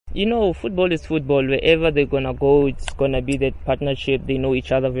You know, football is football. Wherever they're gonna go, it's gonna be that partnership. They know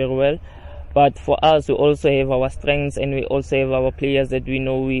each other very well. But for us, we also have our strengths, and we also have our players that we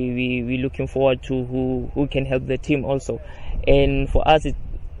know we're looking forward to, who can help the team also. And for us, at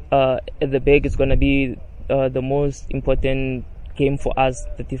the back, it's gonna be the most important game for us.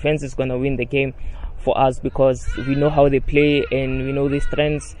 The defense is gonna win the game for us because we know how they play and we know their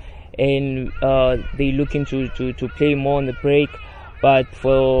strengths, and they're looking to play more on the break. But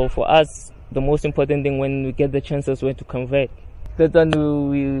for us, the most important thing when we get the chances when to convert. That one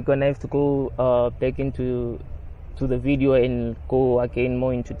we're gonna have to go back into the video and go again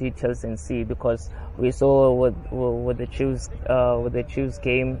more into details and see, because we saw what the Chiefs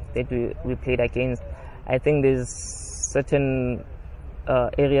game that we played against. I think there's certain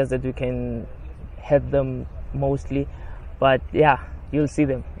areas that we can help them mostly, but yeah, you'll see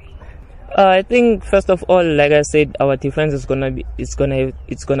them. I think first of all, like I said, our defense is gonna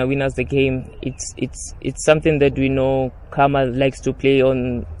win us the game. It's something that we know Khama likes to play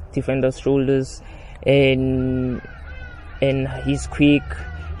on defenders' shoulders, and he's quick,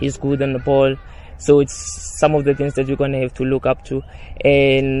 he's good on the ball. So it's some of the things that we're gonna have to look up to.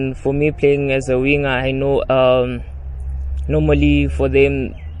 And for me, playing as a winger, I know normally for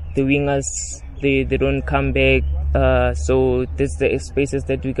them, the wingers they don't come back. So there's the spaces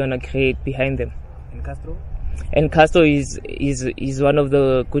that we're gonna create behind them. And Castro is one of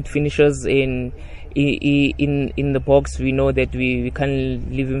the good finishers in the box. We know that we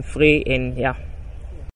can't leave him free, and yeah.